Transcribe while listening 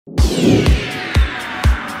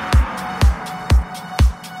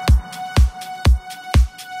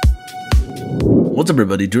What's up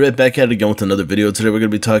everybody, Direct back at it again with another video. Today we're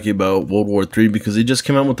going to be talking about World War III because they just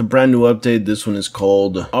came out with a brand new update. This one is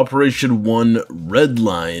called Operation 1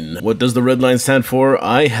 Redline. What does the red line stand for?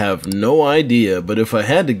 I have no idea, but if I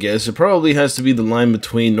had to guess, it probably has to be the line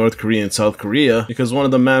between North Korea and South Korea because one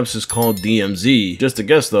of the maps is called DMZ. Just a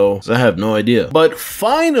guess though, because I have no idea. But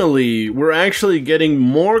finally, we're actually getting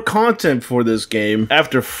more content for this game.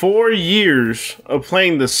 After 4 years of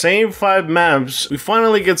playing the same 5 maps, we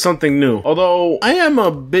finally get something new. Although, I am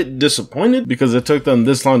a bit disappointed because it took them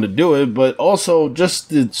this long to do it, but also just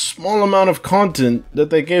the small amount of content that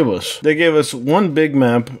they gave us. They gave us one big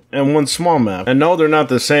map and one small map. And no, they're not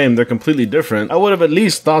the same, they're completely different. I would have at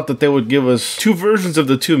least thought that they would give us 2 versions of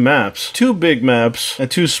the 2 maps, 2 big maps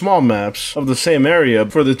and 2 small maps of the same area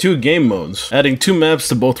for the 2 game modes, adding 2 maps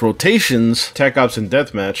to both rotations, Tech Ops and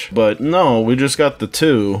Deathmatch. But no, we just got the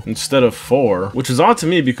 2 instead of 4, which is odd to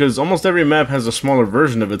me because almost every map has a smaller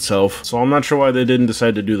version of itself, so I'm not sure why they didn't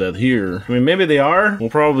decide to do that here. I mean, maybe they are. We'll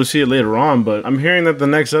probably see it later on, but I'm hearing that the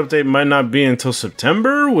next update might not be until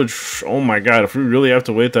September, which, oh my god, if we really have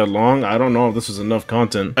to wait that long, I don't know if this is enough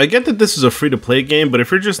content. I get that this is a free-to-play game, but if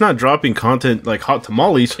you're just not dropping content like hot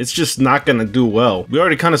tamales, it's just not gonna do well. We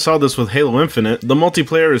already kind of saw this with Halo Infinite. The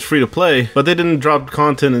multiplayer is free-to-play, but they didn't drop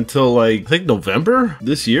content until, like, I think November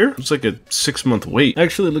this year? It's like a 6-month wait.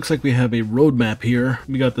 Actually, it looks like we have a roadmap here.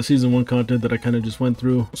 We got the Season 1 content that I kind of just went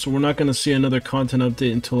through, so we're not gonna see another content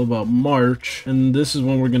update until about March, and this is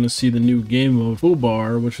when we're going to see the new game mode,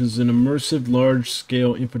 Fubar, which is an immersive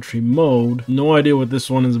large-scale infantry mode. No idea what this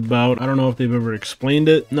one is about. I don't know if they've ever explained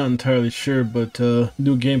it. Not entirely sure, but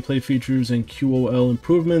new gameplay features and QOL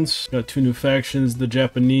improvements. Got 2 new factions, the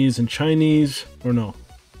Japanese and Chinese, or no.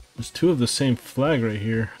 There's 2 of the same flag right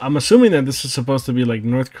here. I'm assuming that this is supposed to be like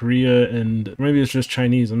North Korea and maybe it's just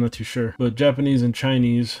Chinese, I'm not too sure. But Japanese and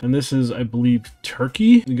Chinese. And this is, I believe,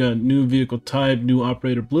 Turkey. We got new vehicle type, new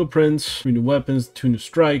operator blueprints, 3 new weapons, 2 new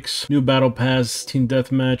strikes, new battle pass, team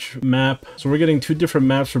deathmatch map. So we're getting 2 different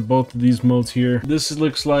maps for both of these modes here. This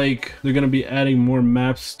looks like they're going to be adding more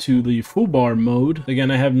maps to the Fubar mode.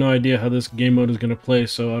 Again, I have no idea how this game mode is going to play,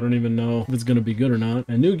 so I don't even know if it's going to be good or not.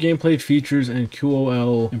 And new gameplay features and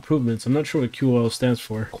QOL improvements. I'm not sure what QOL stands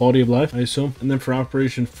for. Quality of life, I assume. And then for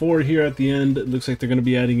Operation 4 here at the end, it looks like they're going to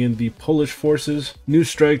be adding in the Polish forces. New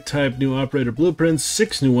strike type, new operator blueprints,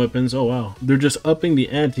 6 new weapons. Oh wow. They're just upping the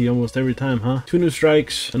ante almost every time, huh? 2 new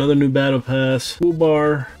strikes, another new battle pass,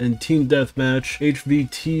 Fubar and team deathmatch,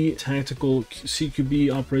 HVT, tactical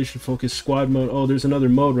CQB, operation focus squad mode. Oh, there's another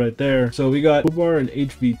mode right there. So we got Fubar and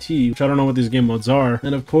HVT, which I don't know what these game modes are.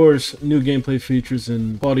 And of course, new gameplay features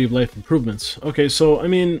and quality of life improvements. Okay, so I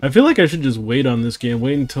mean, I feel like I should just wait on this game,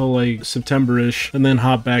 wait until like September-ish, and then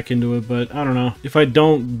hop back into it, but I don't know. If I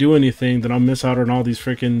don't do anything, then I'll miss out on all these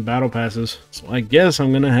freaking battle passes. So I guess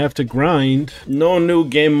I'm gonna have to grind. No new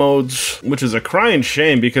game modes, which is a crying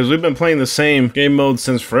shame because we've been playing the same game mode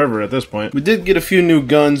since forever at this point. We did get a few new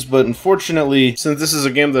guns, but unfortunately, since this is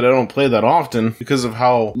a game that I don't play that often, because of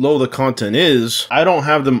how low the content is, I don't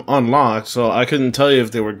have them unlocked, so I couldn't tell you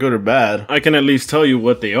if they were good or bad. I can at least tell you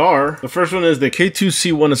what they are. The first one is the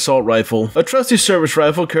K2C1 assault rifle, a trusty service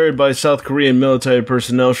rifle carried by South Korean military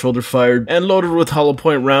personnel, shoulder fired and loaded with hollow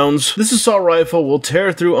point rounds. This assault rifle will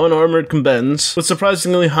tear through unarmored combatants with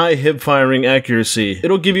surprisingly high hip firing accuracy.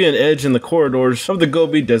 It'll give you an edge in the corridors of the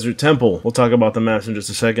Gobi Desert Temple. We'll talk about the maps in just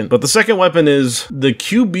a second. But the second weapon is the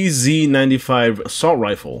QBZ-95 assault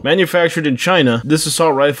rifle. Manufactured in China, this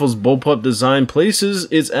assault rifle's bullpup design places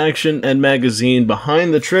its action and magazine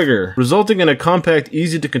behind the trigger, resulting in a compact,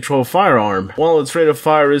 easy to control firearm. While its rate of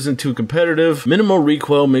fire isn't too competitive, minimal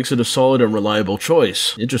recoil makes it a solid and reliable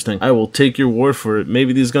choice. Interesting. I will take your word for it.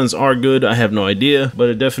 Maybe these guns are good, I have no idea, but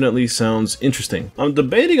it definitely sounds interesting. I'm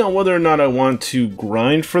debating on whether or not I want to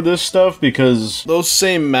grind for this stuff because those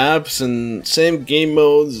same maps and same game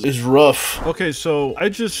modes is rough. Okay, so I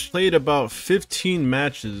just played about 15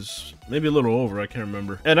 matches. Maybe a little over, I can't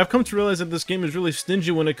remember. And I've come to realize that this game is really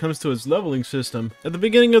stingy when it comes to its leveling system. At the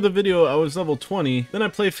beginning of the video, I was level 20, then I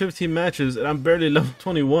played 15 matches, and I'm barely level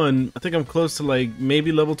 21. I think I'm close to like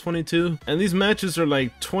maybe level 22. And these matches are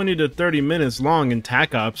like 20 to 30 minutes long in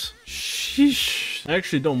Tac Ops. Sheesh. I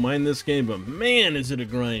actually don't mind this game, but man, is it a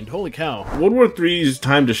grind. Holy cow. World War III's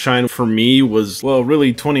time to shine for me was, well,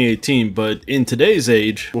 really 2018, but in today's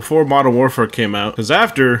age, before Modern Warfare came out, because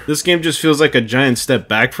after, this game just feels like a giant step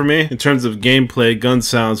back for me in terms of gameplay, gun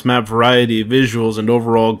sounds, map variety, visuals, and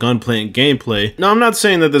overall gunplay and gameplay. Now, I'm not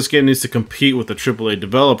saying that this game needs to compete with a AAA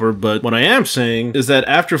developer, but what I am saying is that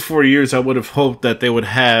after 4 years, I would have hoped that they would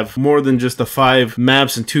have more than just the 5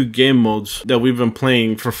 maps and 2 game modes that we've been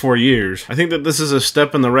playing for 4 years. I think that this is is a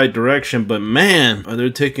step in the right direction, but man, are they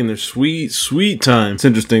taking their sweet time. It's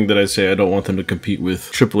interesting that I say I don't want them to compete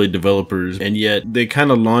with AAA developers, and yet they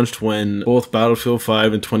kind of launched when both Battlefield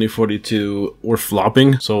 5 and 2042 were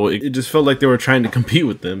flopping, so it just felt like they were trying to compete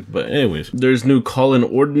with them. But anyways, there's new call-in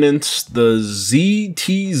ordnance, the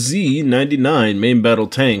ZTZ-99 main battle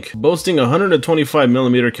tank, boasting a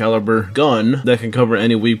 125mm caliber gun that can cover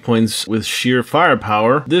any weak points with sheer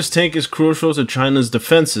firepower. This tank is crucial to China's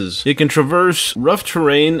defenses. It can traverse rough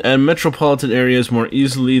terrain and metropolitan areas more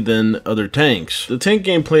easily than other tanks. The tank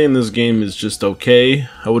gameplay in this game is just okay.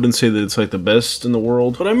 I wouldn't say that it's like the best in the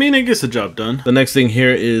world, but I mean, it gets the job done. The next thing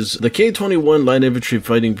here is the K-21 light infantry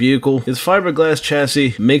fighting vehicle. Its fiberglass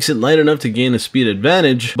chassis makes it light enough to gain a speed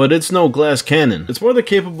advantage, but it's no glass cannon. It's more than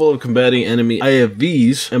capable of combating enemy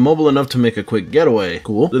IFVs and mobile enough to make a quick getaway.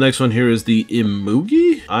 Cool. The next one here is the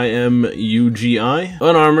Imugi, I-M-U-G-I,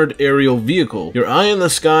 unarmored aerial vehicle. Your eye in the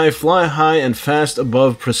sky, fly high and fast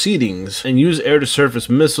above proceedings, and use air-to-surface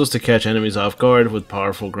missiles to catch enemies off guard with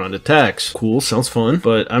powerful ground attacks. Cool, sounds fun,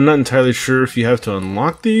 but I'm not entirely sure if you have to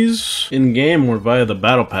unlock these in-game or via the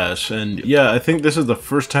battle pass. And yeah, I think this is the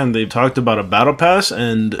first time they've talked about a battle pass,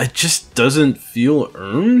 and it just doesn't feel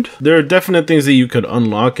earned. There are definite things that you could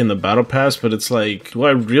unlock in the battle pass, but it's like, do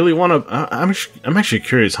I really want to? I'm actually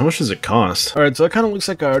curious, how much does it cost? All right, so it kind of looks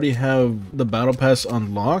like I already have the battle pass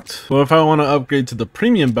unlocked. Well, if I want to upgrade to the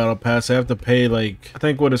premium battle pass, I have to pay like, I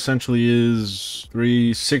think what essentially is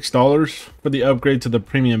 $6 for the upgrade to the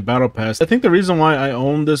premium battle pass. I think the reason why I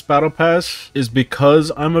own this battle pass is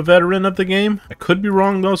because I'm a veteran of the game. I could be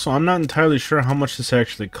wrong though, so I'm not entirely sure how much this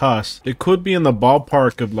actually costs. It could be in the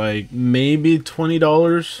ballpark of like maybe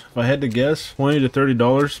 $20 if I had to guess. $20 to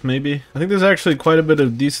 $30 maybe. I think there's actually quite a bit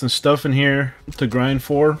of decent stuff in here to grind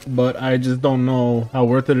for, but I just don't know how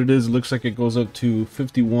worth it is. It looks like it goes up to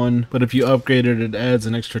 51, but if you upgrade it, it adds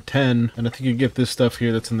an extra 10, and I think you get this stuff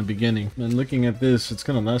here that's in the beginning. And looking at this, it's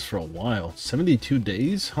gonna last for a while. 72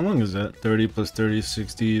 days? How long is that? 30 plus 30,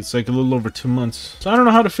 60. It's like a little over 2 months. So I don't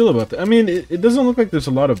know how to feel about that. I mean, it doesn't look like there's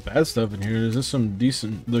a lot of bad stuff in here. There's just some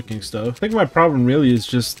decent looking stuff. I think my problem really is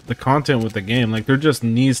just the content with the game. Like, there just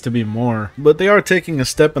needs to be more. But they are taking a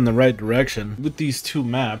step in the right direction with these two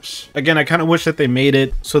maps. Again, I kind of wish that they made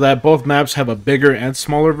it so that both maps have a bigger and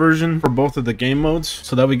smaller version for both of the game modes,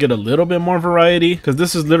 so that we get a little bit more variety, because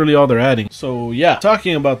this is literally all they're adding. So yeah,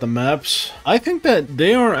 talking about the maps, I think that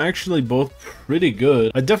they are actually both pretty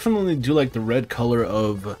good. I definitely do like the red color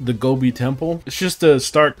of the Gobi Temple. It's just a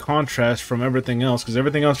stark contrast from everything else, because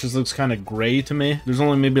everything else just looks kind of gray to me. There's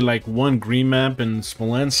only maybe like one green map in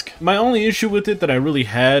Smolensk. My only issue with it that I really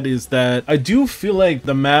had is that I do feel like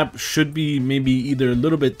the map should be maybe either a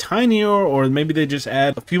little bit tinier, or maybe they just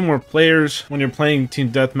add a few more players when you're playing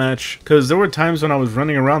team deathmatch, because there were times when I was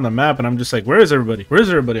running around the map and I'm just like, where is everybody? Where is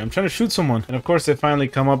everybody? I'm trying to shoot someone, and of course they finally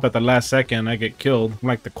come up at the last second. I get killed from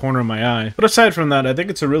like the corner of my eye. But aside from that, I think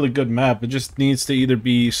it's a really good map. It just needs to either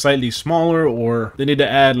be slightly smaller, or they need to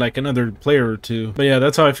add like another player or two. But yeah,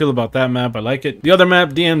 that's how I feel about that map. I like it. The other map,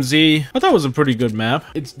 DMZ, I thought was a pretty good map.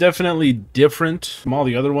 It's definitely different from all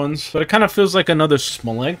the other ones, but it kind of feels like another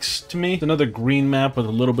Smolensk to me. It's another green map with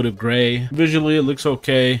a little bit of gray. Visually, it looks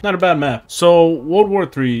okay. Not a bad map. So, World War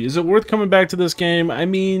 3, is it worth coming back to this game? I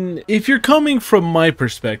mean, if you're coming from my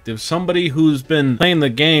perspective, somebody who's been playing the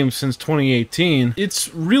game since 2018,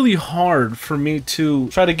 it's really hard for me to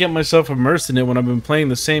try to get myself immersed in it when I've been playing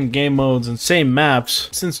the same game modes and same maps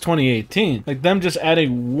since 2018. Like, them just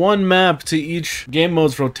adding one map to each game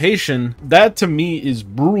mode's rotation, that to me is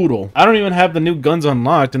brutal. I don't even have the new guns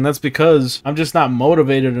unlocked, and that's because I'm just not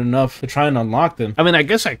motivated enough to try and unlock them. I mean, I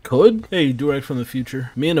guess I could. Hey, Durek from the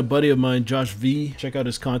future. Me and a buddy of mine, Josh V, check out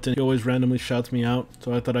his content. He always randomly shouts me out,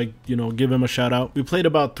 so I thought I'd, give him a shout out. We played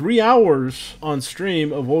about 3 hours on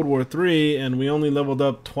stream of World War 3, and we only leveled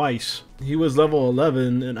up twice. He was level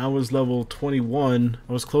 11 and I was level 21.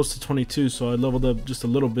 I was close to 22, so I leveled up just a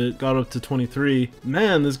little bit, got up to 23.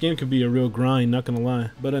 Man, this game could be a real grind, not gonna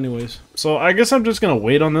lie. But anyways, so I guess I'm just gonna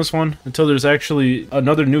wait on this one until there's actually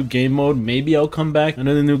another new game mode. Maybe I'll come back,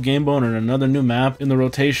 another new game mode or another new map in the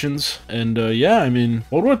rotations. And yeah, I mean,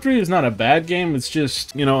 World War 3 is not a bad game. It's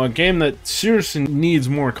just, a game that seriously needs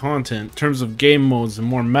more content in terms of game modes and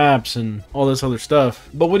more maps and all this other stuff.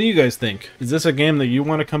 But what do you guys think? Is this a game that you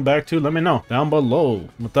want to come back to? Let me know down below.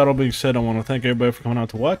 With that all being said, I want to thank everybody for coming out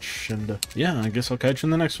to watch, and yeah, I guess I'll catch you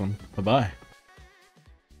in the next one. Bye bye.